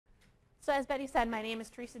So as Betty said, my name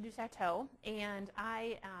is Teresa Duchateau, and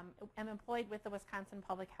I am employed with the Wisconsin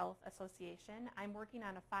Public Health Association. I'm working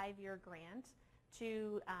on a 5-year grant.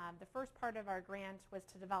 The first part of our grant was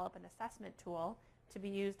to develop an assessment tool to be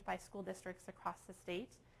used by school districts across the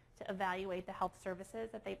state to evaluate the health services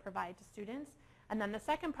that they provide to students. And then the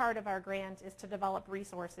second part of our grant is to develop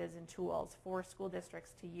resources and tools for school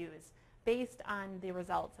districts to use based on the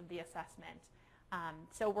results of the assessment.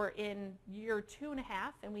 So we're in year 2.5,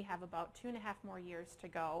 and we have about 2.5 more years to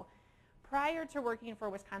go. Prior to working for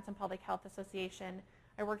Wisconsin Public Health Association,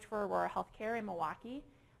 I worked for Aurora Healthcare in Milwaukee.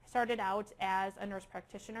 I started out as a nurse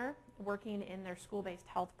practitioner working in their school-based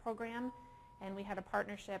health program, and we had a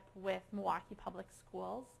partnership with Milwaukee Public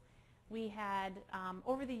Schools. We had,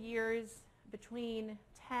 over the years, between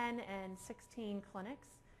 10 and 16 clinics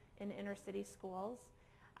in inner city schools.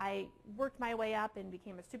 I worked my way up and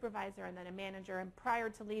became a supervisor and then a manager, and prior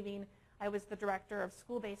to leaving, I was the director of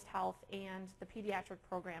school-based health and the pediatric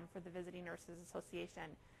program for the Visiting Nurses Association.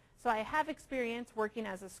 So I have experience working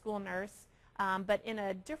as a school nurse, but in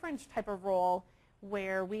a different type of role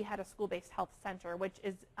where we had a school-based health center, which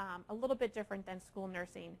is a little bit different than school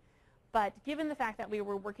nursing. But given the fact that we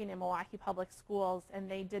were working in Milwaukee Public Schools and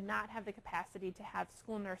they did not have the capacity to have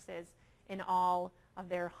school nurses in all of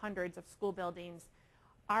their hundreds of school buildings,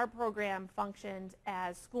 our program functioned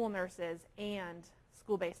as school nurses and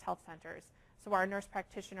school-based health centers. So our nurse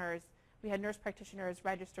practitioners, we had nurse practitioners,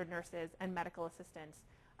 registered nurses, and medical assistants.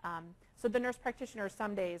 So the nurse practitioners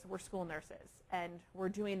some days were school nurses and were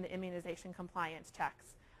doing the immunization compliance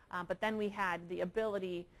checks. But then we had the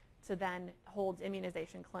ability to then hold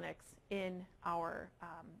immunization clinics in our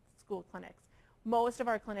school clinics. Most of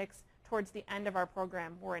our clinics towards the end of our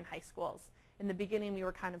program were in high schools. In the beginning, we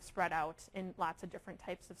were kind of spread out in lots of different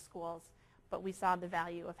types of schools, but we saw the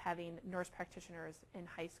value of having nurse practitioners in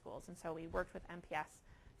high schools, and so we worked with MPS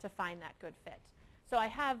to find that good fit. So I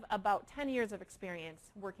have about 10 years of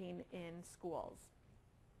experience working in schools.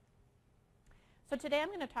 So today I'm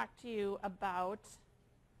going to talk to you about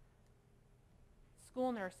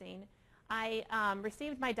school nursing. I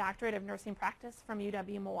received my doctorate of nursing practice from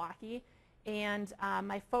UW-Milwaukee. And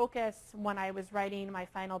my focus when I was writing my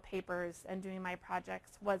final papers and doing my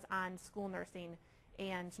projects was on school nursing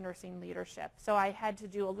and nursing leadership. So I had to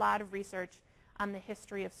do a lot of research on the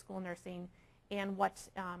history of school nursing and what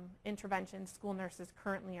interventions school nurses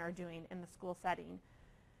currently are doing in the school setting.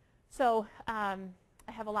 So I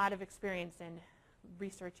have a lot of experience in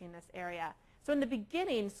researching this area. So in the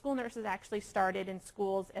beginning, school nurses actually started in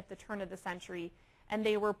schools at the turn of the century, and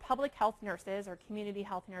they were public health nurses or community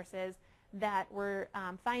health nurses that were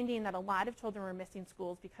finding that a lot of children were missing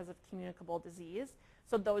schools because of communicable disease.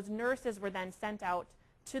 So those nurses were then sent out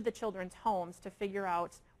to the children's homes to figure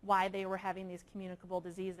out why they were having these communicable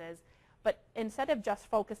diseases. But instead of just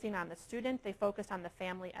focusing on the student, they focused on the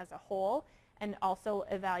family as a whole and also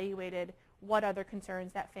evaluated what other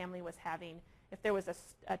concerns that family was having. If there was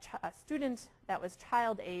a student that was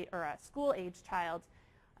child age or a school-age child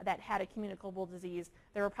that had a communicable disease,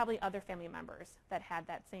 there were probably other family members that had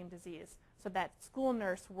that same disease. So that school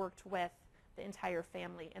nurse worked with the entire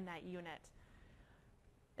family in that unit.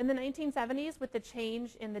 In the 1970s, with the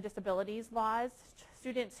change in the disabilities laws,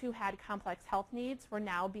 students who had complex health needs were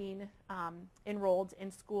now being enrolled in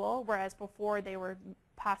school, whereas before they were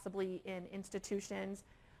possibly in institutions.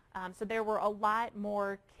 So there were a lot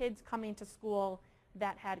more kids coming to school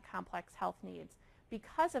that had complex health needs.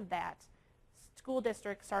 Because of that, school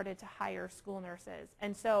districts started to hire school nurses.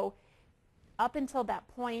 And so up until that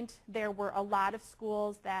point, there were a lot of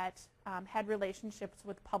schools that had relationships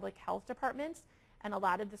with public health departments, and a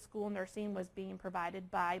lot of the school nursing was being provided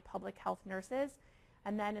by public health nurses.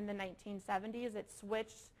 And then in the 1970s, it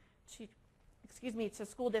switched to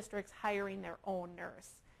school districts hiring their own nurse.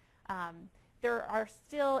 There are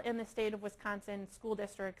still in the state of Wisconsin school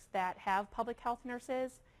districts that have public health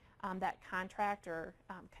nurses that contract or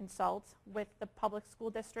consult with the public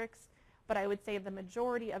school districts, but I would say the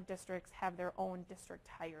majority of districts have their own district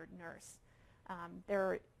hired nurse.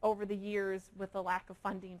 Over the years, with the lack of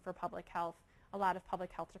funding for public health, a lot of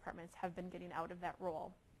public health departments have been getting out of that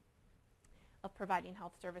role of providing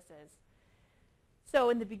health services.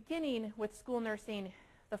 So in the beginning with school nursing,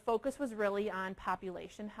 the focus was really on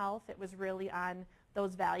population health. It was really on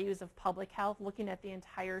those values of public health, looking at the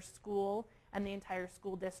entire school and the entire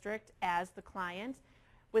school district as the client.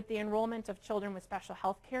 With the enrollment of children with special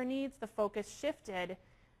health care needs, the focus shifted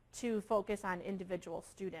to focus on individual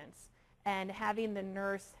students and having the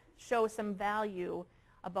nurse show some value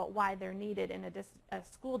about why they're needed in a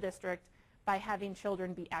school district by having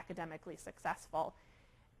children be academically successful.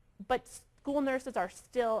 But school nurses are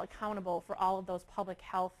still accountable for all of those public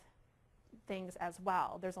health things as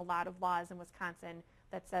well. There's a lot of laws in Wisconsin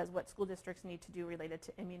that says what school districts need to do related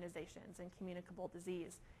to immunizations and communicable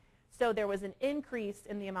disease. So there was an increase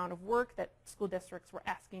in the amount of work that school districts were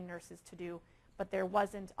asking nurses to do, but there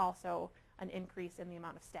wasn't also an increase in the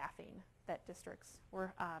amount of staffing that districts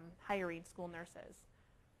were hiring school nurses.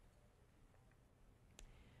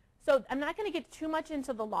 So I'm not going to get too much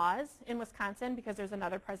into the laws in Wisconsin because there's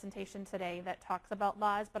another presentation today that talks about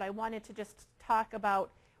laws, but I wanted to just talk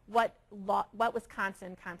about what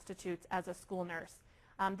Wisconsin constitutes as a school nurse.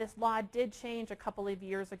 This law did change a couple of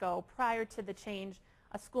years ago. Prior to the change,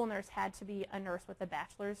 a school nurse had to be a nurse with a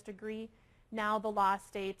bachelor's degree. Now the law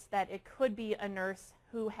states that it could be a nurse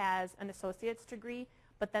who has an associate's degree,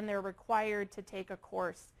 but then they're required to take a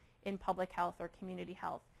course in public health or community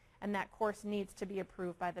health, and that course needs to be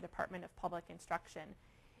approved by the Department of Public Instruction.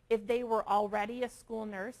 If they were already a school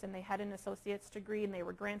nurse and they had an associate's degree and they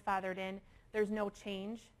were grandfathered in, there's no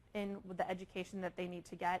change in the education that they need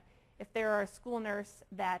to get. If they're a school nurse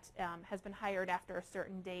that has been hired after a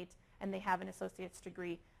certain date and they have an associate's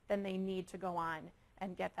degree, then they need to go on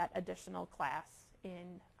and get that additional class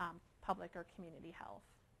in public or community health.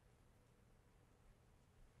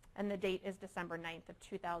 And the date is December 9th of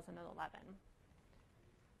 2011.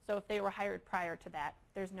 So if they were hired prior to that,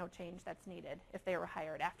 there's no change that's needed. If they were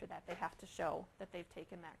hired after that, they have to show that they've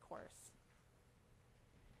taken that course.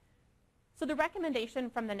 So the recommendation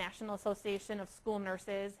from the National Association of School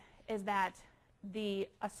Nurses is that a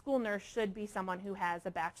school nurse should be someone who has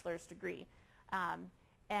a bachelor's degree.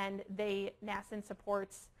 And NASN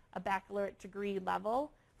supports a baccalaureate degree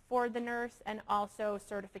level for the nurse and also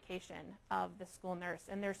certification of the school nurse.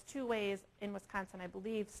 And there's two ways in Wisconsin, I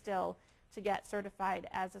believe, still to get certified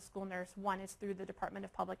as a school nurse. One is through the Department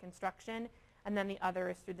of Public Instruction, and then the other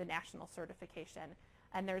is through the national certification.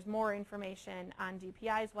 And there's more information on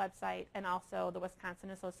DPI's website and also the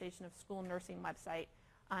Wisconsin Association of School Nursing website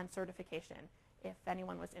on certification, if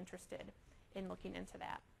anyone was interested in looking into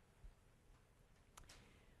that.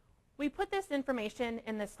 We put this information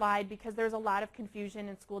in this slide because there's a lot of confusion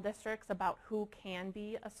in school districts about who can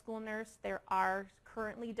be a school nurse. There are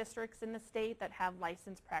currently districts in the state that have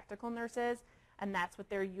licensed practical nurses, and that's what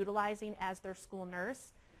they're utilizing as their school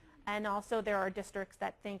nurse. And also there are districts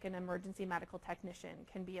that think an emergency medical technician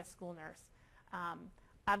can be a school nurse.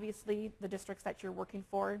 Obviously, the districts that you're working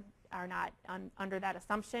for are not under that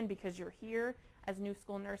assumption because you're here as new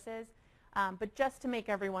school nurses. But just to make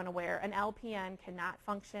everyone aware, an LPN cannot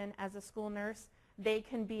function as a school nurse. They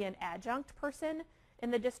can be an adjunct person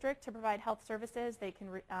in the district to provide health services. They can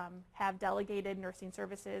have delegated nursing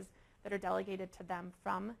services that are delegated to them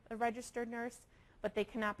from a registered nurse, but they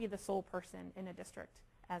cannot be the sole person in a district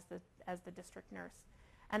as the district nurse.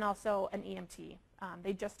 And also an EMT.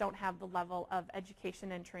 They just don't have the level of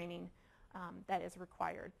education and training that is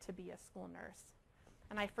required to be a school nurse.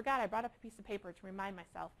 And I forgot, I brought up a piece of paper to remind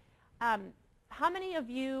myself. How many of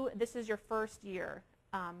you, this is your first year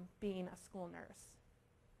being a school nurse?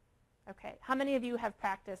 Okay. How many of you have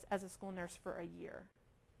practiced as a school nurse for a year?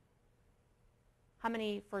 How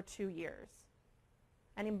many for 2 years?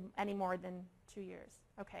 Any more than 2 years?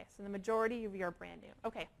 Okay, so the majority of you are brand new.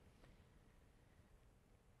 Okay.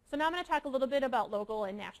 So now I'm going to talk a little bit about local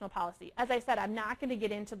and national policy. As I said, I'm not going to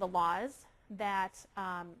get into the laws that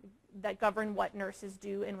govern what nurses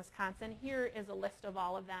do in Wisconsin. Here is a list of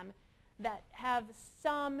all of them that have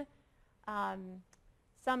some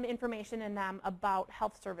information in them about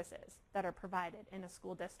health services that are provided in a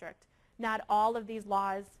school district. Not all of these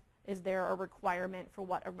laws is there a requirement for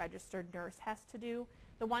what a registered nurse has to do.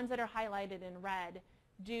 The ones that are highlighted in red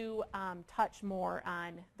do touch more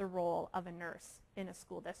on the role of a nurse in a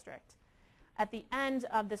school district. At the end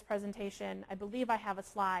of this presentation, I believe I have a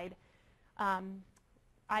slide.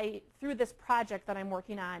 Through this project that I'm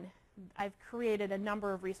working on, I've created a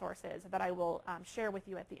number of resources that I will share with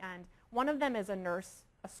you at the end. One of them is a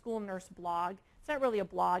school nurse blog. It's not really a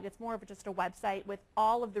blog, it's more of just a website with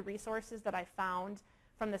all of the resources that I found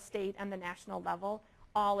from the state and the national level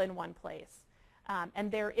all in one place.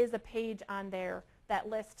 And there is a page on there that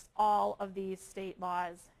lists all of these state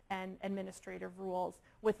laws and administrative rules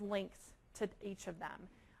with links to each of them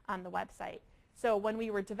on the website. So when we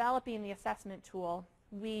were developing the assessment tool,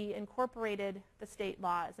 we incorporated the state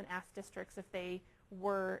laws and asked districts if they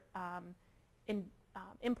were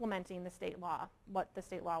implementing the state law, what the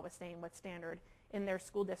state law was saying, what standard in their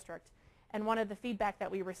school district. And one of the feedback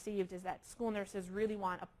that we received is that school nurses really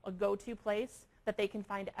want a go-to place that they can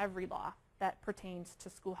find every law that pertains to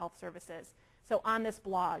school health services. So on this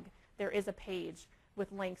blog, there is a page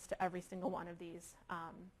with links to every single one of these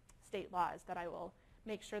state laws that I will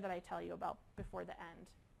make sure that I tell you about before the end.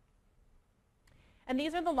 And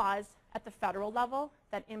these are the laws at the federal level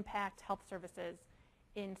that impact health services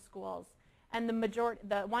in schools. And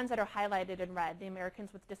the ones that are highlighted in red, the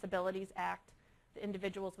Americans with Disabilities Act, the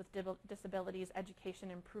Individuals with Disabilities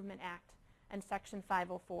Education Improvement Act, and Section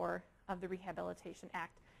 504 of the Rehabilitation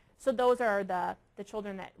Act. So those are the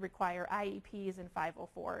children that require IEPs and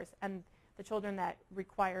 504s, and the children that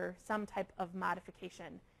require some type of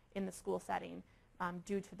modification in the school setting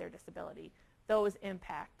due to their disability. Those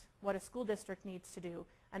impact what a school district needs to do,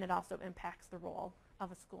 and it also impacts the role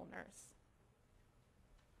of a school nurse.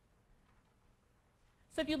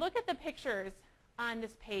 So if you look at the pictures on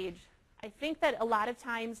this page, I think that a lot of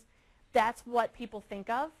times that's what people think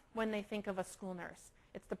of when they think of a school nurse.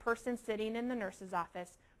 It's the person sitting in the nurse's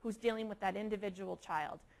office who's dealing with that individual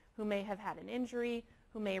child who may have had an injury,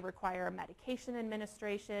 who may require a medication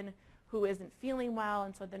administration, who isn't feeling well,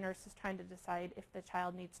 and so the nurse is trying to decide if the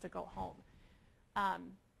child needs to go home.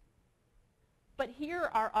 But here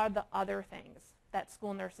are the other things that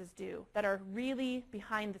school nurses do that are really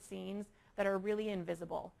behind the scenes, that are really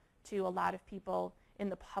invisible to a lot of people in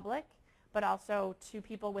the public, but also to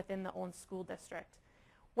people within the own school district.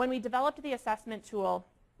 When we developed the assessment tool,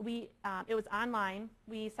 it was online.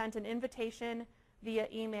 We sent an invitation via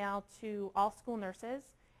email to all school nurses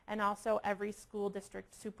and also every school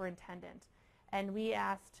district superintendent. And we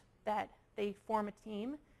asked that they form a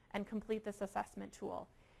team and complete this assessment tool.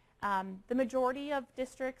 The majority of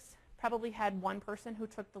districts probably had one person who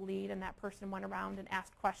took the lead, and that person went around and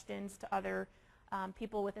asked questions to other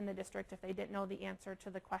people within the district if they didn't know the answer to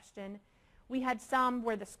the question. We had some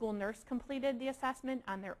where the school nurse completed the assessment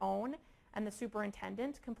on their own, and the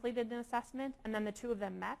superintendent completed an assessment, and then the two of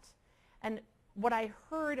them met. And what I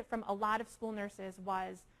heard from a lot of school nurses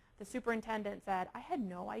was the superintendent said, "I had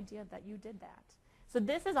no idea that you did that." So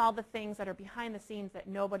this is all the things that are behind the scenes that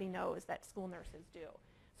nobody knows that school nurses do.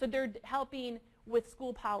 So they're helping with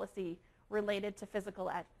school policy related to physical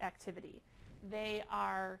activity. They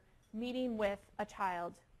are meeting with a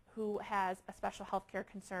child who has a special health care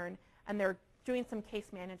concern, and they're doing some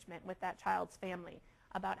case management with that child's family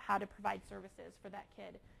about how to provide services for that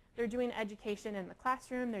kid. They're doing education in the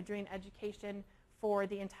classroom. They're doing education for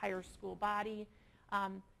the entire school body.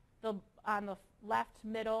 On the left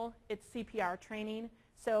middle, it's CPR training.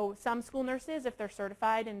 So some school nurses, if they're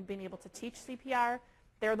certified in being able to teach CPR,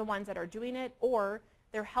 they're the ones that are doing it, or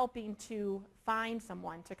they're helping to find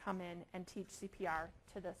someone to come in and teach CPR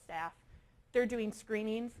to the staff. They're doing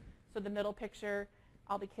screenings. So the middle picture,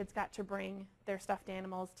 all the kids got to bring their stuffed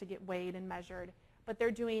animals to get weighed and measured. But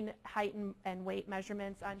they're doing height and weight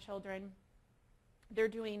measurements on children. They're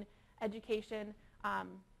doing education.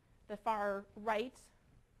 The far right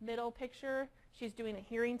middle picture, she's doing a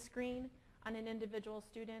hearing screen on an individual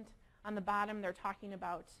student. On the bottom, they're talking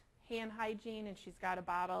about hand hygiene, and she's got a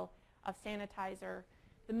bottle of sanitizer.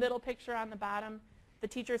 The middle picture on the bottom, the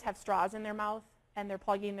teachers have straws in their mouth, and they're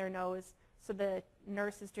plugging their nose. So the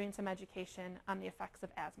nurse is doing some education on the effects of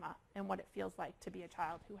asthma and what it feels like to be a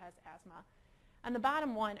child who has asthma. On the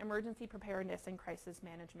bottom one, emergency preparedness and crisis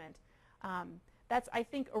management. That's, I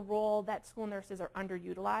think, a role that school nurses are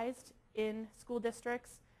underutilized in school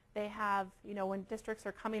districts. They have, when districts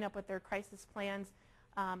are coming up with their crisis plans,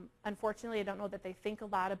 unfortunately, I don't know that they think a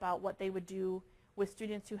lot about what they would do with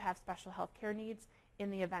students who have special health care needs in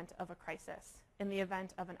the event of a crisis, in the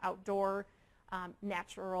event of an outdoor,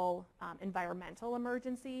 natural, environmental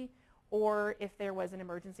emergency, or if there was an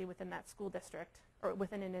emergency within that school district or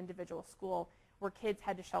within an individual school where kids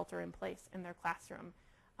had to shelter in place in their classroom.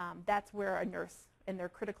 That's where a nurse and their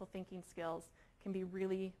critical thinking skills can be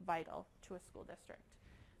really vital to a school district.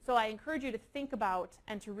 So I encourage you to think about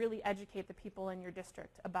and to really educate the people in your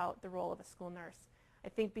district about the role of a school nurse. I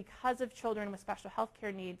think because of children with special health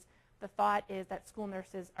care needs, the thought is that school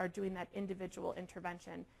nurses are doing that individual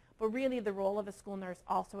intervention. But really the role of a school nurse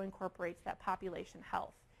also incorporates that population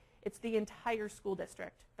health. It's the entire school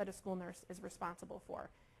district that a school nurse is responsible for.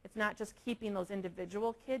 It's not just keeping those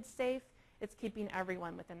individual kids safe, it's keeping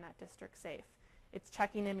everyone within that district safe. It's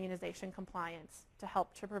checking immunization compliance to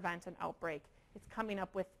help to prevent an outbreak. It's coming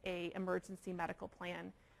up with an emergency medical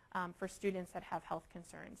plan for students that have health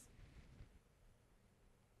concerns.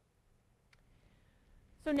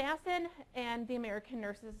 So NASN and the American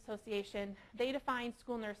Nurses Association, they define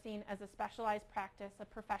school nursing as a specialized practice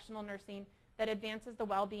of professional nursing that advances the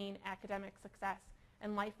well-being, academic success,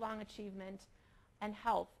 and lifelong achievement and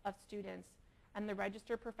health of students. And the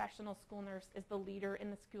registered professional school nurse is the leader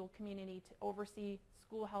in the school community to oversee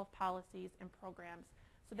school health policies and programs.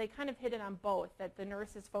 So they kind of hit it on both, that the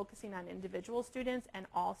nurse is focusing on individual students and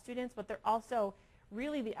all students, but they're also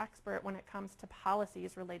really the expert when it comes to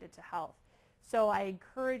policies related to health. So I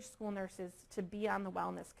encourage school nurses to be on the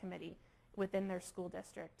wellness committee within their school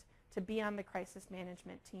district, to be on the crisis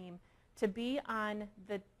management team, to be on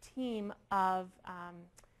the team of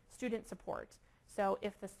student support. So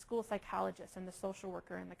if the school psychologist and the social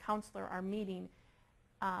worker and the counselor are meeting,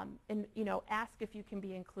 and ask if you can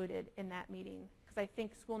be included in that meeting, because I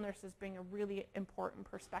think school nurses bring a really important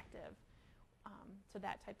perspective to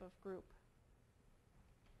that type of group.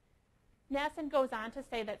 NASN goes on to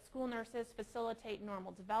say that school nurses facilitate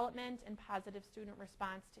normal development and positive student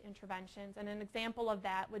response to interventions, and an example of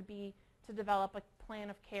that would be to develop a plan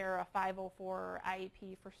of care, a 504 or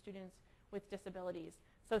IEP for students with disabilities.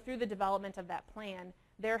 So through the development of that plan,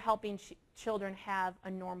 they're helping children have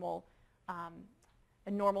a normal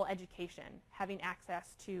education, having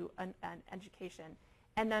access to an education.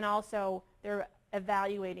 And then also they're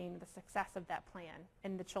evaluating the success of that plan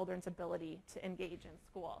and the children's ability to engage in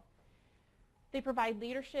school. They provide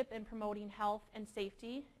leadership in promoting health and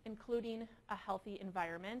safety, including a healthy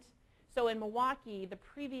environment. So in Milwaukee, the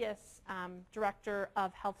previous director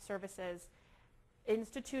of health services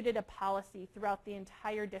instituted a policy throughout the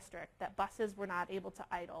entire district that buses were not able to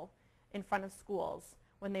idle in front of schools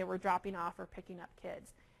when they were dropping off or picking up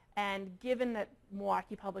kids. And given that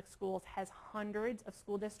Milwaukee Public Schools has hundreds of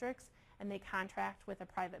school districts and they contract with a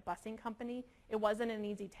private busing company, it wasn't an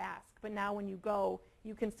easy task. But now when you go,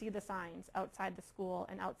 you can see the signs outside the school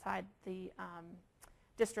and outside the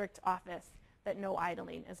district office that no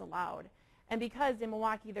idling is allowed. And because in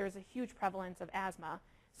Milwaukee there's a huge prevalence of asthma,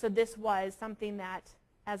 so this was something that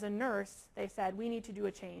as a nurse they said we need to do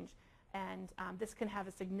a change, and this can have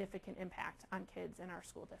a significant impact on kids in our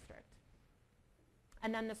school district.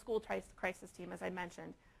 And then the school crisis team, as I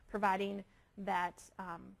mentioned, providing that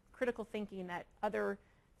critical thinking that other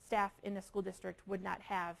staff in the school district would not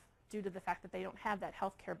have due to the fact that they don't have that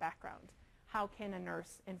healthcare background. How can a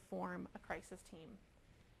nurse inform a crisis team?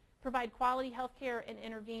 Provide quality health care and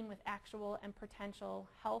intervene with actual and potential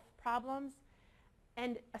health problems,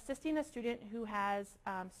 and assisting a student who has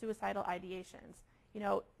suicidal ideations.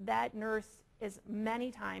 That nurse is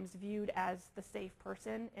many times viewed as the safe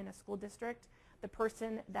person in a school district, the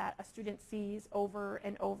person that a student sees over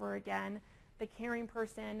and over again, the caring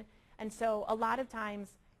person. And so a lot of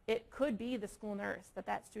times it could be the school nurse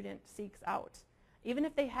that student seeks out. Even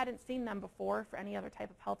if they hadn't seen them before for any other type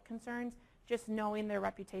of health concerns, just knowing their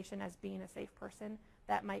reputation as being a safe person,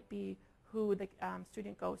 that might be who the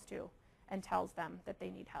student goes to and tells them that they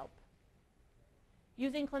need help.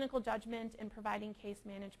 Using clinical judgment in providing case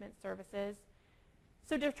management services.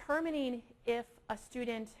 So determining if a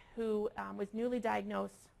student who was newly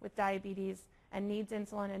diagnosed with diabetes and needs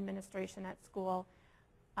insulin administration at school,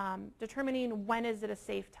 determining when is it a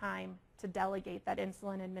safe time to delegate that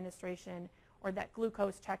insulin administration or that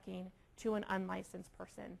glucose checking to an unlicensed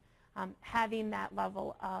person. Having that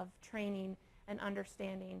level of training and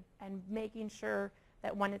understanding and making sure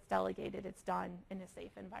that when it's delegated, it's done in a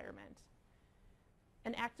safe environment.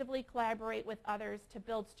 And actively collaborate with others to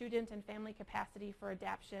build student and family capacity for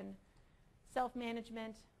adaptation,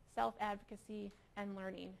 self-management, self-advocacy, and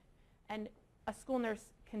learning. And a school nurse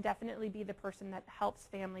can definitely be the person that helps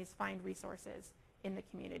families find resources in the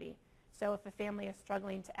community. So if a family is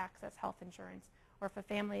struggling to access health insurance, or if a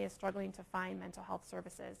family is struggling to find mental health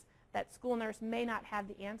services, that school nurse may not have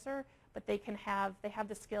the answer, but they have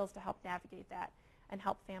the skills to help navigate that and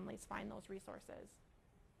help families find those resources.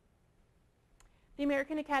 The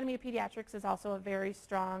American Academy of Pediatrics is also a very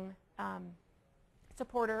strong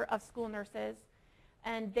supporter of school nurses,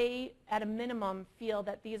 and they, at a minimum, feel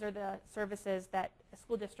that these are the services that a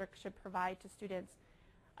school district should provide to students: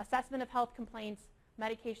 assessment of health complaints,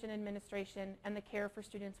 medication administration, and the care for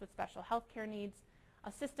students with special health care needs,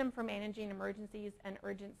 a system for managing emergencies and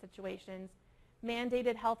urgent situations,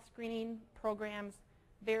 mandated health screening programs,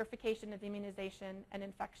 verification of immunization and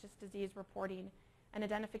infectious disease reporting, and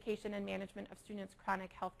identification and management of students'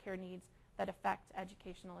 chronic health care needs that affect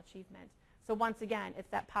educational achievement. So once again, it's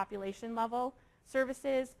that population level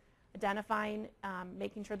services, identifying,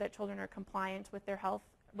 making sure that children are compliant with their health,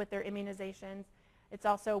 with their immunizations. It's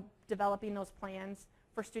also developing those plans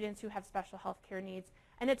for students who have special health care needs.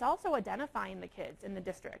 And it's also identifying the kids in the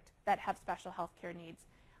district that have special health care needs.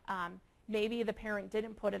 Maybe the parent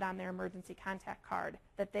didn't put it on their emergency contact card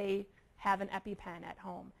that they have an EpiPen at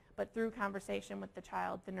home, but through conversation with the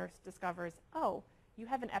child, the nurse discovers, oh, you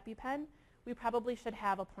have an EpiPen? We probably should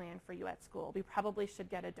have a plan for you at school. We probably should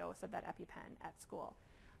get a dose of that EpiPen at school.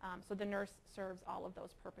 So the nurse serves all of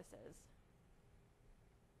those purposes.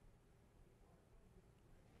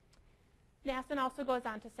 NASN also goes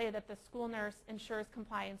on to say that the school nurse ensures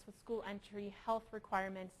compliance with school entry health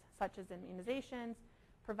requirements such as immunizations,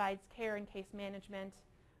 provides care and case management,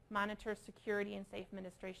 monitors security and safe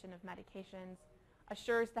administration of medications,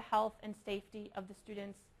 assures the health and safety of the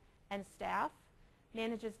students and staff,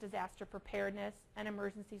 manages disaster preparedness and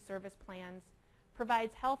emergency service plans,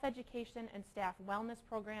 provides health education and staff wellness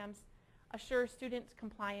programs, assures students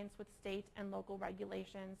compliance with state and local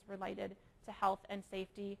regulations related to health and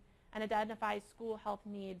safety, and identifies school health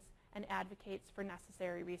needs and advocates for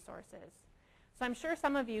necessary resources. So I'm sure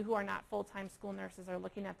some of you who are not full-time school nurses are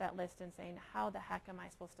looking at that list and saying, how the heck am I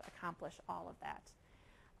supposed to accomplish all of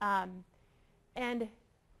that? And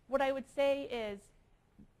what I would say is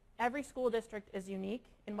every school district is unique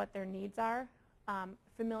in what their needs are.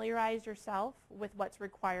 Familiarize yourself with what's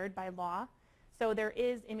required by law. So there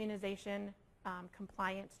is immunization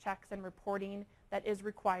compliance checks and reporting that is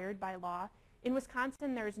required by law. In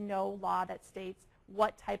Wisconsin, there's no law that states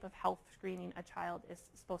what type of health screening a child is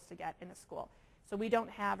supposed to get in a school. So we don't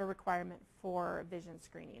have a requirement for vision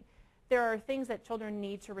screening. There are things that children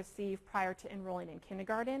need to receive prior to enrolling in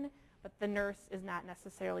kindergarten, but the nurse is not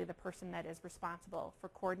necessarily the person that is responsible for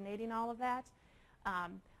coordinating all of that.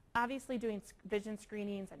 Obviously doing vision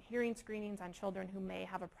screenings and hearing screenings on children who may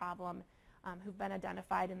have a problem, who've been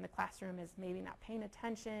identified in the classroom as maybe not paying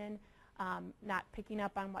attention, not picking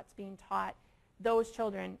up on what's being taught. Those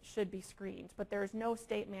children should be screened, but there is no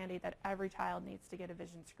state mandate that every child needs to get a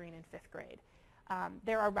vision screen in 5th grade.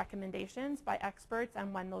 There are recommendations by experts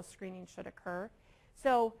on when those screenings should occur.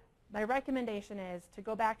 So my recommendation is to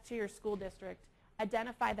go back to your school district,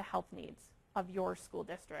 identify the health needs of your school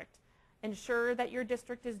district, ensure that your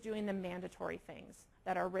district is doing the mandatory things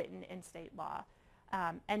that are written in state law.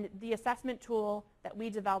 And the assessment tool that we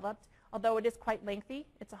developed, although it is quite lengthy,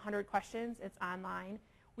 it's 100 questions, it's online,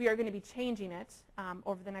 we are going to be changing it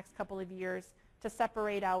over the next couple of years to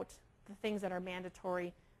separate out the things that are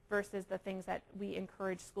mandatory versus the things that we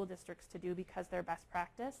encourage school districts to do because they're best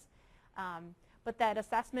practice. But that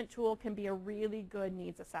assessment tool can be a really good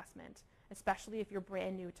needs assessment, especially if you're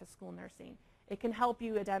brand new to school nursing. It can help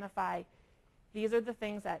you identify these are the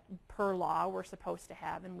things that per law we're supposed to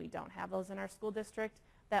have and we don't have those in our school district.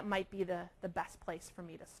 That might be the best place for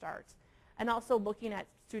me to start. And also looking at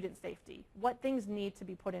student safety. What things need to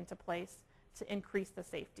be put into place to increase the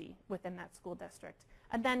safety within that school district?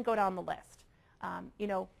 And then go down the list. You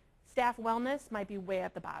know, staff wellness might be way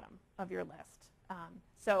at the bottom of your list.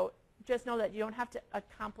 So just know that you don't have to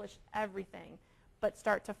accomplish everything, but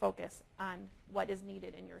start to focus on what is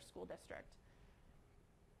needed in your school district.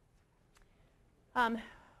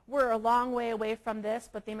 We're a long way away from this,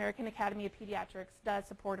 but the American Academy of Pediatrics does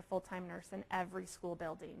support a full-time nurse in every school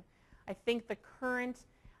building. I think the current,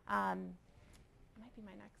 might be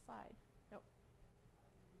my next slide. Nope.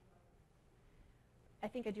 I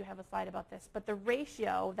think I do have a slide about this, but the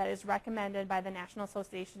ratio that is recommended by the National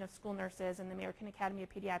Association of School Nurses and the American Academy of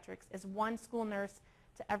Pediatrics is 1 school nurse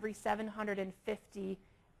to every 750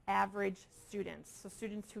 average students. So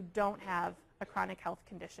students who don't have a chronic health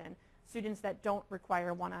condition, students that don't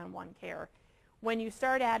require one-on-one care. When you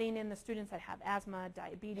start adding in the students that have asthma,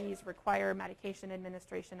 diabetes, require medication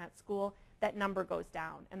administration at school, that number goes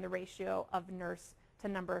down and the ratio of nurse to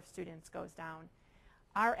number of students goes down.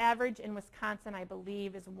 Our average in Wisconsin, I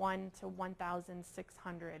believe, is 1 to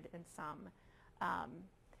 1,600 and some.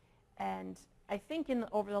 And I think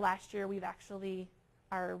over the last year,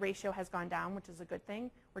 our ratio has gone down, which is a good thing.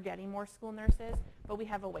 We're getting more school nurses, but we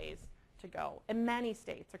have a ways to go. And many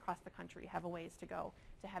states across the country have a ways to go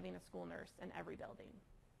to having a school nurse in every building.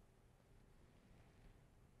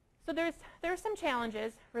 So there are some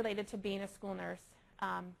challenges related to being a school nurse,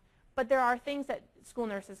 but there are things that school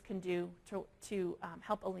nurses can do to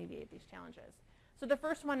help alleviate these challenges. So the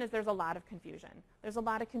first one is there's a lot of confusion. There's a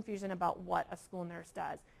lot of confusion about what a school nurse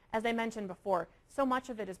does. As I mentioned before, so much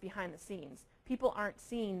of it is behind the scenes. People aren't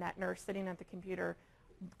seeing that nurse sitting at the computer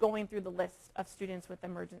going through the list of students with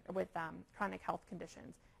chronic health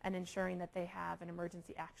conditions and ensuring that they have an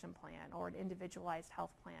emergency action plan or an individualized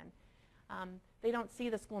health plan. They don't see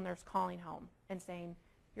the school nurse calling home and saying,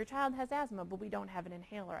 your child has asthma, but we don't have an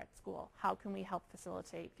inhaler at school. How can we help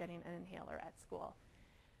facilitate getting an inhaler at school?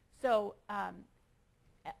 So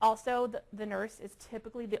also the nurse is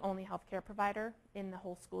typically the only healthcare provider in the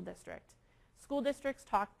whole school district. School districts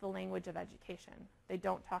talk the language of education. They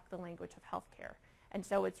don't talk the language of healthcare. And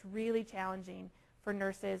so it's really challenging for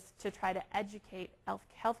nurses to try to educate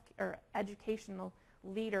educational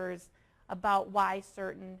leaders about why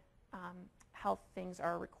certain health things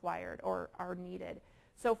are required or are needed.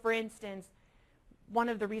 So for instance, one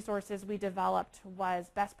of the resources we developed was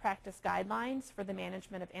best practice guidelines for the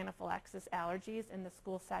management of anaphylaxis allergies in the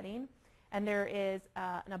school setting. And there is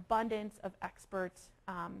an abundance of expert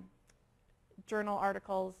journal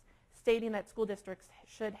articles stating that school districts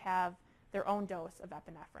should have their own dose of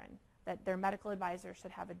epinephrine, that their medical advisor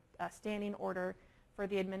should have a standing order for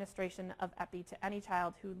the administration of epi to any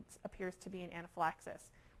child who appears to be in anaphylaxis.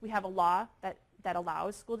 We have a law that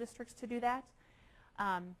allows school districts to do that.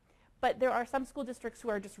 But there are some school districts who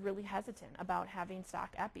are just really hesitant about having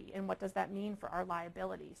stock epi, and what does that mean for our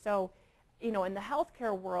liability? So, you know, in the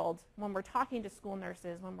healthcare world, when we're talking to school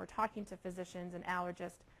nurses, when we're talking to physicians and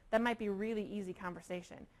allergists, that might be a really easy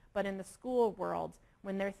conversation. But in the school world,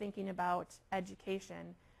 when they're thinking about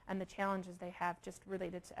education and the challenges they have just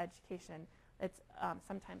related to education, it's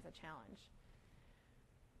sometimes a challenge.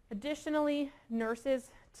 Additionally, nurses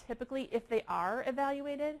typically, if they are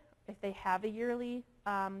evaluated, if they have a yearly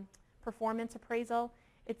performance appraisal,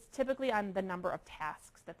 it's typically on the number of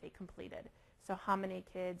tasks that they completed. So how many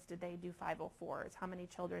kids did they do 504s? How many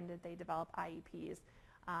children did they develop IEPs?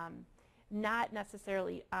 Not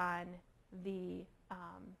necessarily on the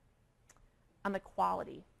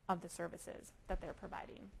quality of the services that they're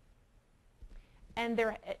providing. And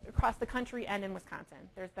they're across the country and in Wisconsin,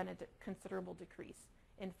 there's been a considerable decrease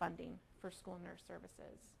in funding for school nurse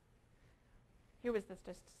services. Here was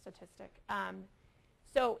this statistic.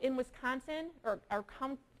 So in Wisconsin, or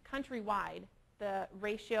countrywide, the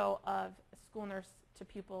ratio of school nurse to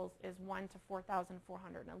pupils is 1 to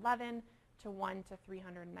 4,411 to 1 to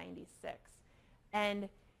 396. And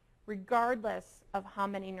regardless of how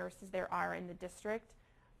many nurses there are in the district,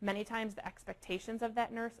 many times the expectations of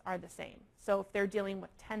that nurse are the same. So if they're dealing with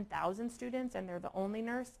 10,000 students and they're the only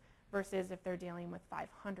nurse, versus if they're dealing with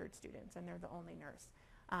 500 students and they're the only nurse.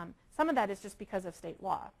 Some of that is just because of state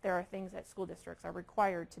law. There are things that school districts are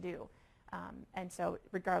required to do. And so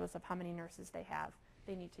regardless of how many nurses they have,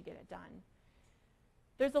 they need to get it done.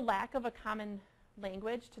 There's a lack of a common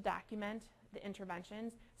language to document the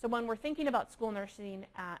interventions. So when we're thinking about school nursing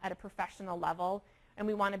at a professional level, and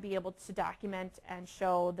we want to be able to document and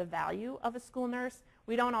show the value of a school nurse,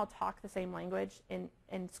 we don't all talk the same language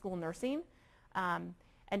in school nursing.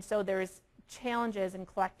 And so there's challenges in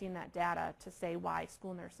collecting that data to say why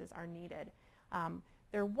school nurses are needed.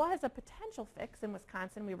 There was a potential fix in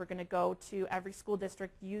Wisconsin. We were going to go to every school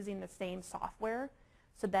district using the same software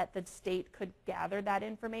so that the state could gather that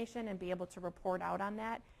information and be able to report out on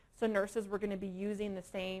that. So nurses were going to be using the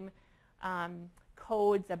same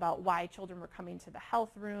codes about why children were coming to the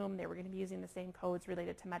health room. They were going to be using the same codes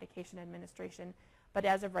related to medication administration. But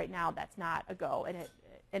as of right now, that's not a go,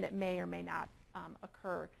 and it may or may not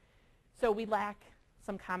occur. So we lack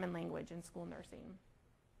some common language in school nursing,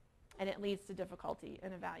 and it leads to difficulty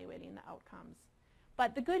in evaluating the outcomes.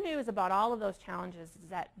 But the good news about all of those challenges is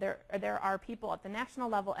that there are people at the national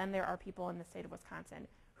level and there are people in the state of Wisconsin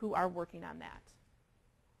who are working on that.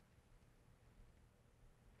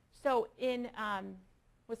 So in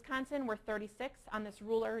Wisconsin, we're 36 on this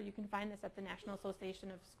ruler. You can find this at the National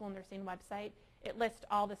Association of School Nursing website. It lists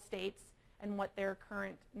all the states and what their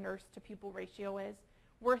current nurse to pupil ratio is.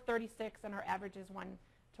 We're 36 and our average is 1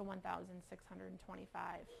 to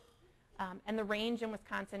 1,625. And the range in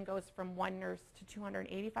Wisconsin goes from 1 nurse to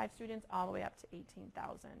 285 students all the way up to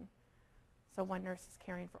 18,000. So one nurse is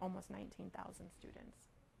caring for almost 19,000 students.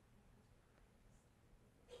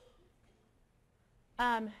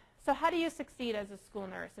 So how do you succeed as a school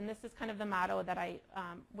nurse? And this is kind of the motto that I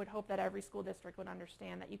would hope that every school district would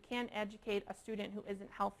understand, that you can't educate a student who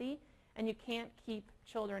isn't healthy, and you can't keep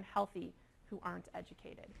children healthy who aren't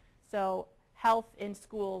educated. So health in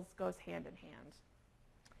schools goes hand in hand.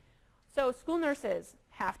 So school nurses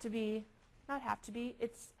have to be, not have to be,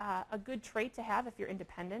 it's a good trait to have if you're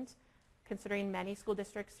independent, considering many school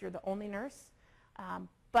districts you're the only nurse.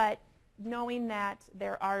 But knowing that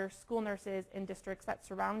there are school nurses in districts that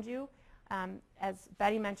surround you, as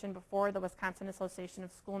Betty mentioned before, the Wisconsin Association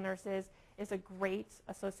of School Nurses is a great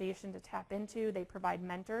association to tap into. They provide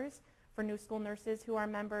mentors for new school nurses who are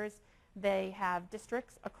members. They have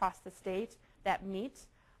districts across the state that meet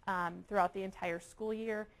throughout the entire school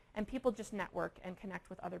year, and people just network and connect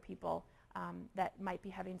with other people that might be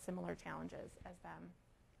having similar challenges as them.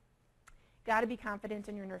 Got to be confident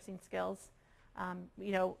in your nursing skills.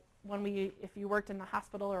 You know, if you worked in the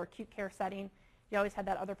hospital or acute care setting, you always had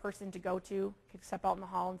that other person to go to. You could step out in the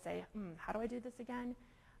hall and say, how do I do this again?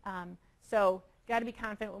 So got to be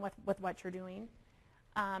confident with what you're doing.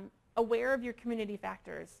 Aware of your community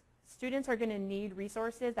factors. Students are going to need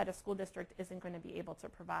resources that a school district isn't going to be able to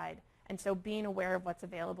provide. And so being aware of what's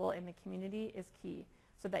available in the community is key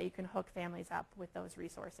so that you can hook families up with those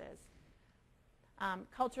resources.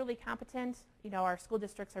 Culturally competent, you know, our school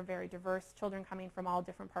districts are very diverse, children coming from all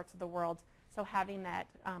different parts of the world, so having that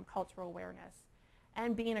cultural awareness.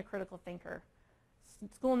 And being a critical thinker.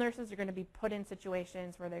 School nurses are going to be put in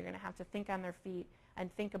situations where they're going to have to think on their feet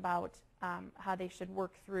and think about how they should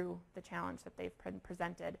work through the challenge that they've been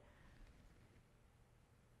presented.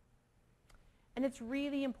 And it's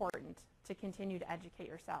really important to continue to educate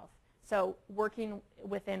yourself. So working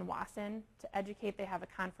within WASN to educate, they have a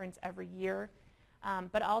conference every year,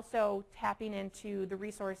 but also tapping into the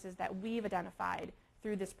resources that we've identified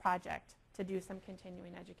through this project to do some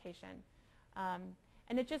continuing education.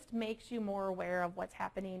 And it just makes you more aware of what's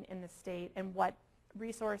happening in the state and what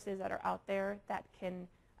resources that are out there that can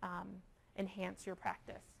enhance your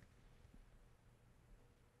practice.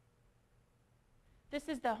 This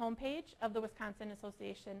is the homepage of the Wisconsin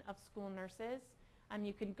Association of School Nurses.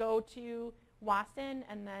 You can go to WASN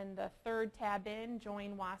and then the third tab in,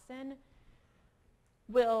 Join WASN.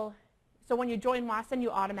 So when you join WASN, you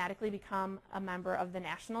automatically become a member of the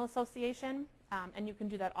National Association, and you can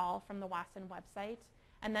do that all from the WASN website.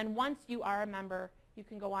 And then once you are a member, you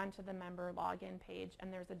can go on to the member login page,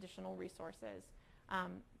 and there's additional resources.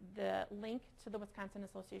 The link to the Wisconsin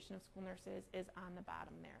Association of School Nurses is on the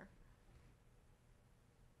bottom there.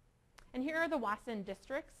 And here are the WASN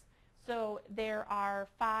districts. So there are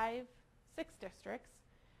 6 districts.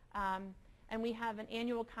 And we have an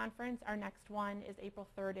annual conference. Our next one is April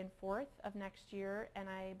 3rd and 4th of next year, and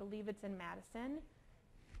I believe it's in Madison.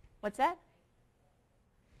 What's that?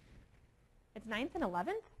 It's 9th and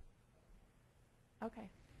 11th? Okay.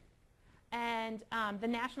 And the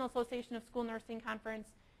National Association of School Nursing Conference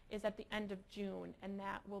is at the end of June, and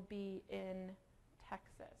that will be in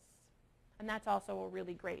Texas. And that's also a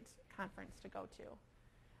really great conference to go to.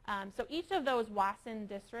 So each of those WASN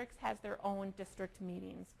districts has their own district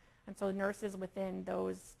meetings. And so nurses within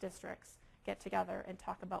those districts get together and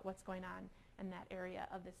talk about what's going on in that area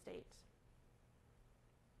of the state.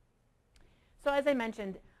 So as I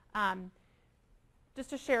mentioned, just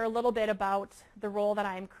to share a little bit about the role that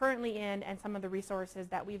I'm currently in and some of the resources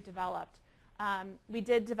that we've developed. We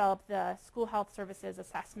did develop the School Health Services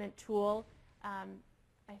Assessment Tool.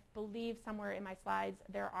 I believe somewhere in my slides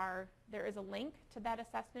there is a link to that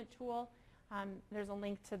assessment tool. There's a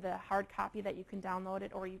link to the hard copy that you can download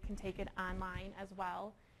it, or you can take it online as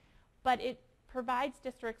well. But it provides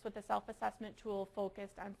districts with a self-assessment tool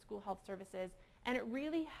focused on school health services, and it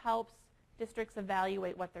really helps districts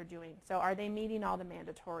evaluate what they're doing. So are they meeting all the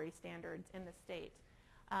mandatory standards in the state?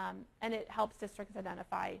 And it helps districts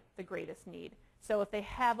identify the greatest need. So if they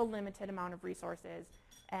have a limited amount of resources,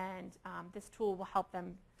 and this tool will help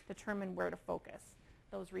them determine where to focus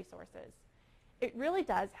those resources. It really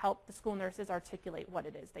does help the school nurses articulate what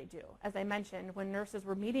it is they do. As I mentioned, when nurses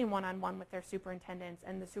were meeting one-on-one with their superintendents,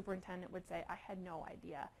 and the superintendent would say, I had no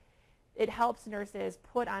idea. It helps nurses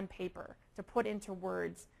put on paper, to put into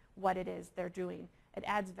words what it is they're doing. It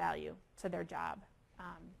adds value to their job.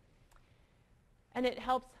 And it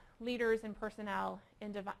helps leaders and personnel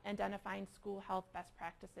in identifying school health best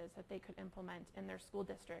practices that they could implement in their school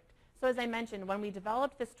district. So as I mentioned, when we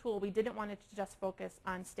developed this tool, we didn't want it to just focus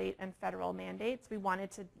on state and federal mandates. We wanted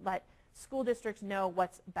to let school districts know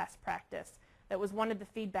what's best practice. That was one of the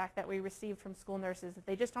feedback that we received from school nurses, that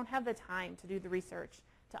they just don't have the time to do the research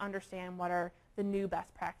to understand what are the new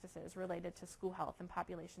best practices related to school health and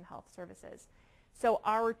population health services. So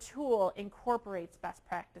our tool incorporates best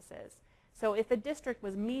practices. So if a district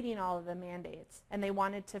was meeting all of the mandates and they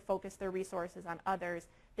wanted to focus their resources on others,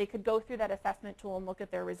 they could go through that assessment tool and look at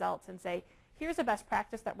their results and say, here's a best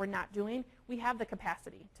practice that we're not doing. We have the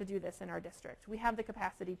capacity to do this in our district. We have the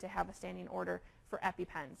capacity to have a standing order for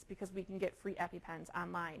EpiPens because we can get free EpiPens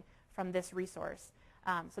online from this resource.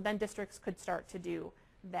 So then districts could start to do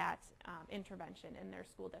that intervention in their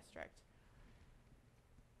school district.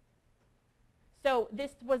 So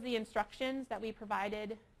this was the instructions that we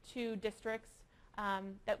provided to districts,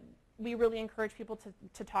 that we really encourage people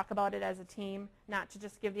to talk about it as a team, not to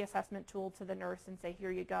just give the assessment tool to the nurse and say, here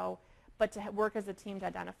you go, but to work as a team to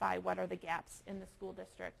identify what are the gaps in the school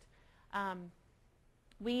district.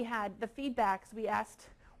 We had the feedbacks, we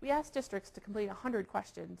asked districts to complete a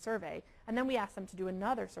 100-question survey, and then we asked them to do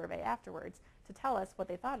another survey afterwards to tell us what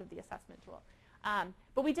they thought of the assessment tool.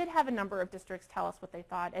 But we did have a number of districts tell us what they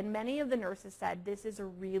thought, and many of the nurses said this is a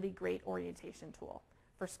really great orientation tool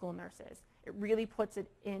for school nurses. It really puts it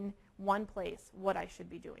in one place what I should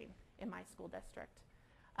be doing in my school district.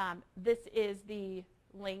 This is the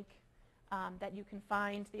link that you can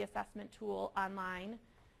find the assessment tool online.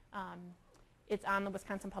 It's on the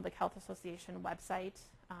Wisconsin Public Health Association website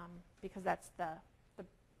because that's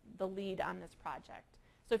the lead on this project.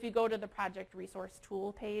 So if you go to the project resource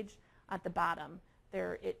tool page at the bottom,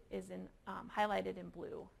 there it is highlighted in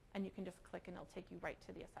blue, and you can just click and it'll take you right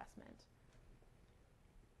to the assessment.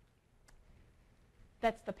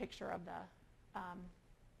 that's the picture of the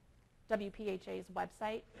WPHA's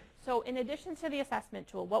website. So in addition to the assessment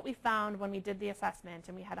tool, what we found when we did the assessment,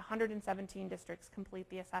 and we had 117 districts complete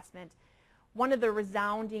the assessment, one of the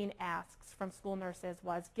resounding asks from school nurses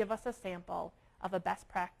was, give us a sample of a best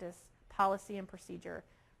practice policy and procedure.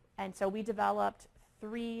 And so we developed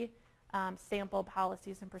 3 sample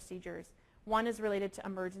policies and procedures. One is related to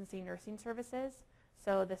emergency nursing services.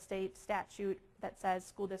 So the state statute that says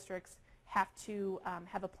school districts have to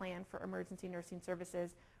have a plan for emergency nursing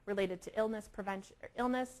services related to illness prevention,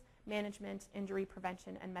 illness management, injury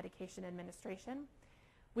prevention, and medication administration.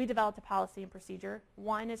 We developed a policy and procedure.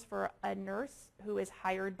 One is for a nurse who is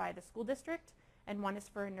hired by the school district, and one is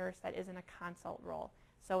for a nurse that is in a consult role.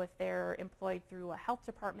 So if they're employed through a health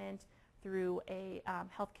department, through a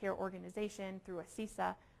healthcare organization, through a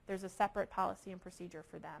CISA, there's a separate policy and procedure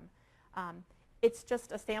for them. It's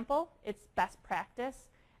just a sample. It's best practice,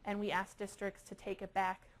 and we ask districts to take it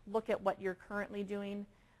back, look at what you're currently doing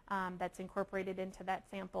that's incorporated into that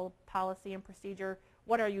sample policy and procedure.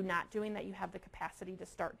 What are you not doing that you have the capacity to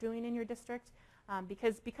start doing in your district?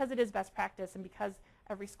 Because it is best practice, and because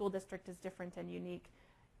every school district is different and unique,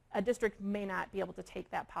 a district may not be able to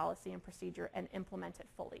take that policy and procedure and implement it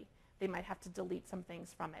fully. They might have to delete some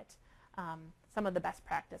things from it. Some of the best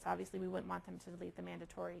practice, obviously we wouldn't want them to delete the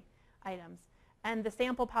mandatory items. And the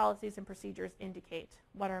sample policies and procedures indicate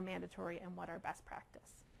what are mandatory and what are best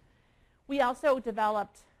practice. We also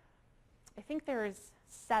developed, I think there's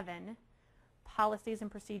 7 policies and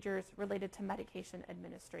procedures related to medication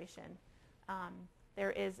administration.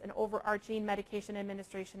 There is an overarching medication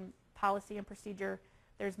administration policy and procedure.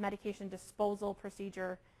 There's medication disposal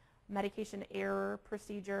procedure, medication error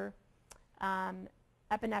procedure,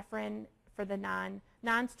 epinephrine for the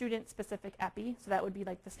non-student specific epi, so that would be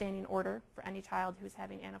like the standing order for any child who's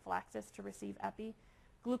having anaphylaxis to receive epi,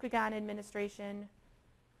 glucagon administration,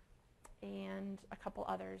 and a couple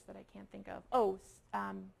others that I can't think of. Oh,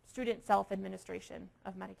 student self-administration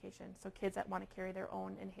of medication, so kids that want to carry their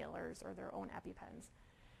own inhalers or their own EpiPens.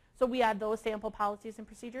 So we add those sample policies and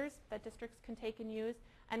procedures that districts can take and use,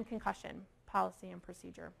 and concussion policy and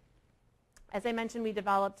procedure. As I mentioned, we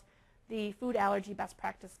developed the food allergy best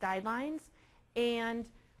practice guidelines, and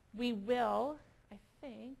we will, I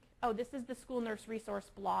think, oh, this is the school nurse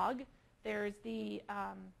resource blog. There's the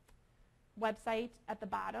website at the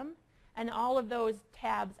bottom, and all of those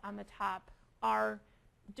tabs on the top are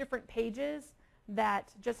different pages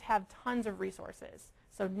that just have tons of resources.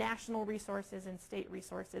 So national resources and state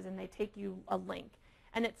resources, and they take you a link.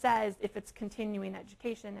 And it says if it's continuing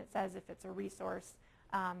education, it says if it's a resource,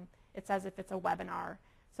 it says if it's a webinar,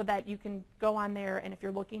 so that you can go on there, and if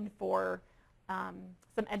you're looking for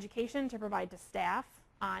some education to provide to staff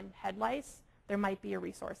on head lice, there might be a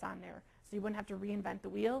resource on there. So you wouldn't have to reinvent the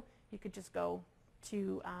wheel. You could just go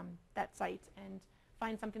to that site and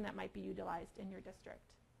find something that might be utilized in your district.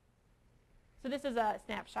 So this is a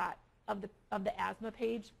snapshot of the asthma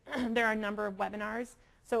page. There are a number of webinars.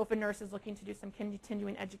 So if a nurse is looking to do some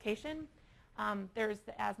continuing education, there's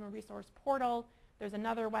the asthma resource portal. There's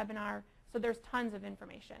another webinar. So there's tons of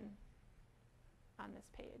information on this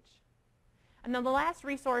page. And then the last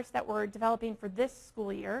resource that we're developing for this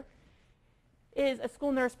school year is a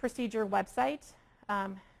school nurse procedure website.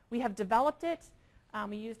 We have developed it.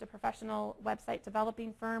 We used a professional website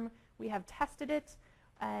developing firm. We have tested it,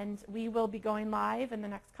 and we will be going live in the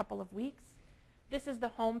next couple of weeks. This is the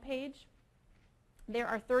home page. There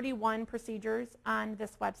are 31 procedures on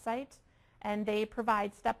this website, and they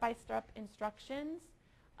provide step-by-step instructions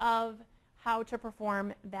of how to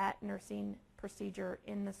perform that nursing procedure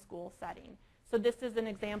in the school setting. So this is an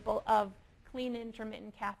example of clean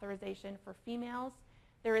intermittent catheterization for females.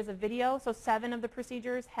 There is a video, so 7 of the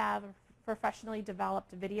procedures have professionally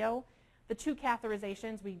developed video. The 2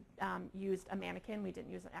 catheterizations, we used a mannequin. We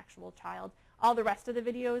didn't use an actual child. All the rest of the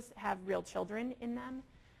videos have real children in them.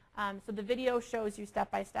 So the video shows you step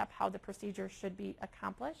by step how the procedure should be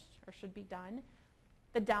accomplished or should be done.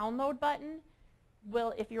 The download button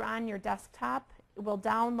will, if you're on your desktop, will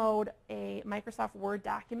download a Microsoft Word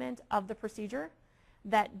document of the procedure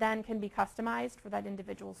that then can be customized for that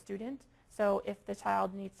individual student. So if the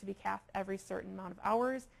child needs to be cathed every certain amount of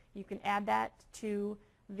hours, you can add that to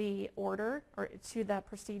the order or to the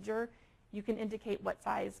procedure. You can indicate what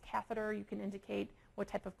size catheter, you can indicate what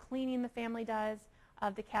type of cleaning the family does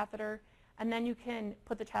of the catheter, and then you can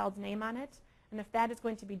put the child's name on it. And if that is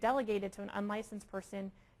going to be delegated to an unlicensed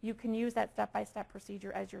person, you can use that step-by-step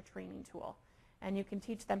procedure as your training tool. And you can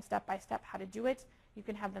teach them step-by-step how to do it. You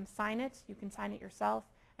can have them sign it. You can sign it yourself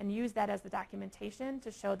and use that as the documentation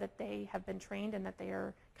to show that they have been trained and that they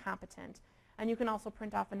are competent. And you can also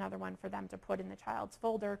print off another one for them to put in the child's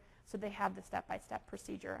folder so they have the step-by-step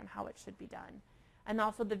procedure on how it should be done. And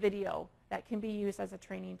also the video that can be used as a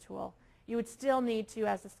training tool. You would still need to,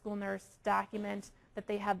 as a school nurse, document that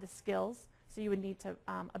they have the skills. So you would need to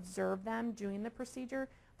observe them doing the procedure.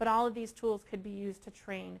 But all of these tools could be used to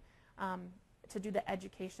train, to do the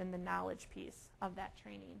education, the knowledge piece of that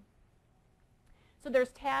training. So there's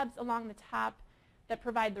tabs along the top that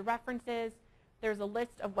provide the references. There's a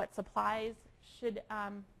list of what supplies should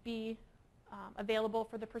be available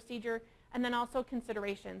for the procedure, and then also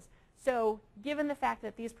considerations. So given the fact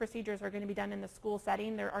that these procedures are going to be done in the school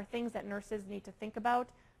setting, there are things that nurses need to think about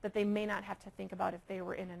that they may not have to think about if they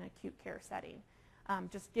were in an acute care setting,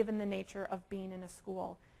 just given the nature of being in a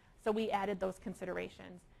school. So we added those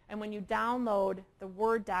considerations. And when you download the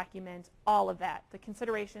Word document, all of that, the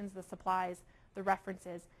considerations, the supplies, the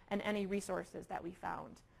references, and any resources that we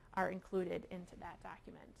found are included into that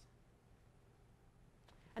document.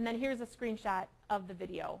 And then here's a screenshot of the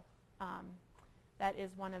video. That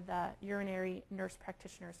is one of the urinary nurse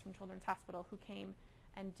practitioners from Children's Hospital who came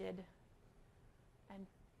and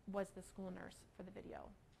was the school nurse for the video.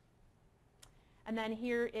 And then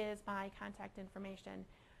here is my contact information.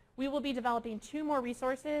 We will be developing 2 more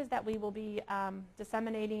resources that we will be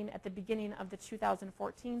disseminating at the beginning of the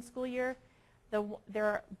 2014 school year.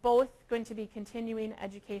 They're both going to be continuing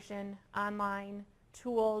education online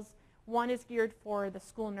tools. One is geared for the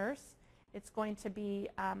school nurse. It's going to be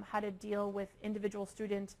how to deal with individual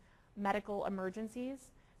student medical emergencies.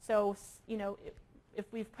 So, you know, if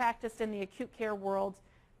we've practiced in the acute care world,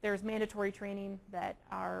 there's mandatory training that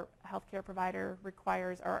our healthcare provider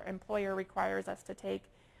requires, our employer requires us to take.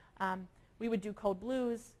 We would do code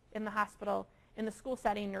blues in the hospital. In the school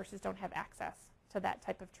setting, nurses don't have access to that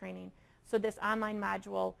type of training. So this online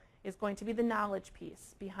module is going to be the knowledge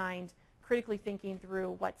piece behind critically thinking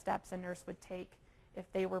through what steps a nurse would take if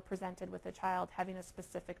they were presented with a child having a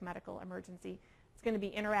specific medical emergency. It's going to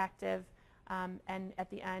be interactive, and at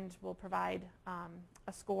the end we'll provide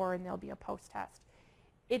a score, and there'll be a post-test.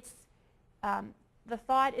 It's the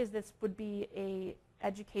thought is this would be a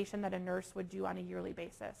education that a nurse would do on a yearly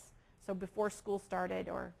basis. So before school started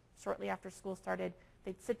or shortly after school started,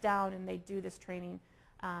 they'd sit down and they'd do this training,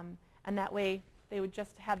 and that way they would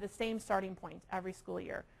just have the same starting point every school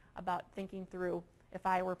year about thinking through, if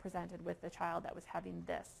I were presented with a child that was having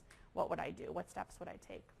this, what would I do? What steps would I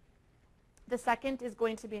take? The second is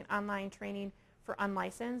going to be an online training for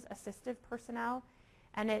unlicensed assistive personnel,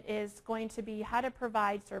 and it is going to be how to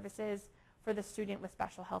provide services for the student with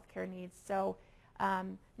special health care needs. So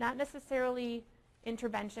not necessarily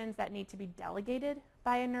interventions that need to be delegated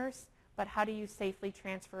by a nurse, but how do you safely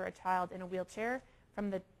transfer a child in a wheelchair from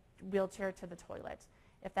the wheelchair to the toilet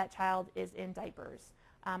if that child is in diapers?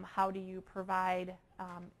 How do you provide,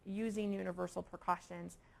 using universal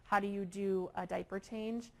precautions, how do you do a diaper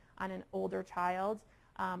change on an older child?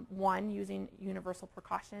 1, using universal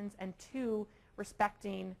precautions, and 2,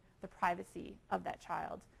 respecting the privacy of that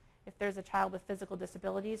child. If there's a child with physical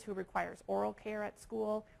disabilities who requires oral care at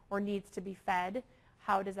school or needs to be fed,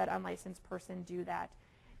 how does that unlicensed person do that?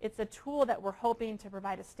 It's a tool that we're hoping to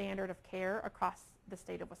provide a standard of care across the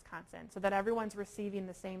state of Wisconsin so that everyone's receiving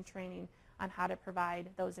the same training on how to provide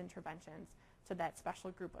those interventions to that special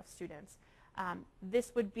group of students.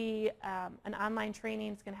 This would be an online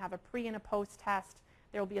training. It's going to have a pre and a post test.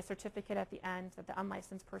 There will be a certificate at the end that the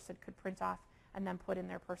unlicensed person could print off and then put in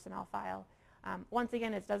their personnel file. Once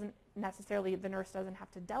again, it doesn't necessarily, the nurse doesn't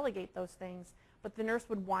have to delegate those things, but the nurse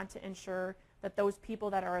would want to ensure that those people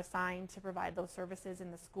that are assigned to provide those services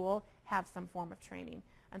in the school have some form of training,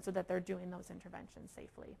 and so that they're doing those interventions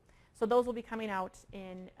safely. So those will be coming out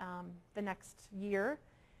in the next year.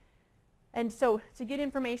 And so to get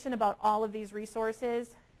information about all of these resources,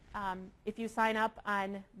 if you sign up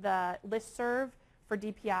on the listserv for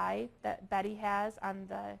DPI that Betty has on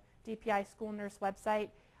the DPI School Nurse website,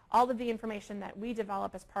 all of the information that we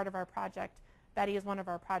develop as part of our project, Betty is one of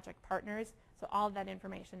our project partners, so all of that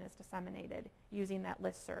information is disseminated using that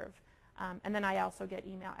listserv. And then I also get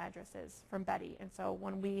email addresses from Betty, and so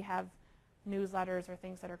when we have newsletters or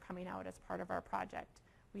things that are coming out as part of our project,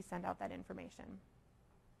 we send out that information.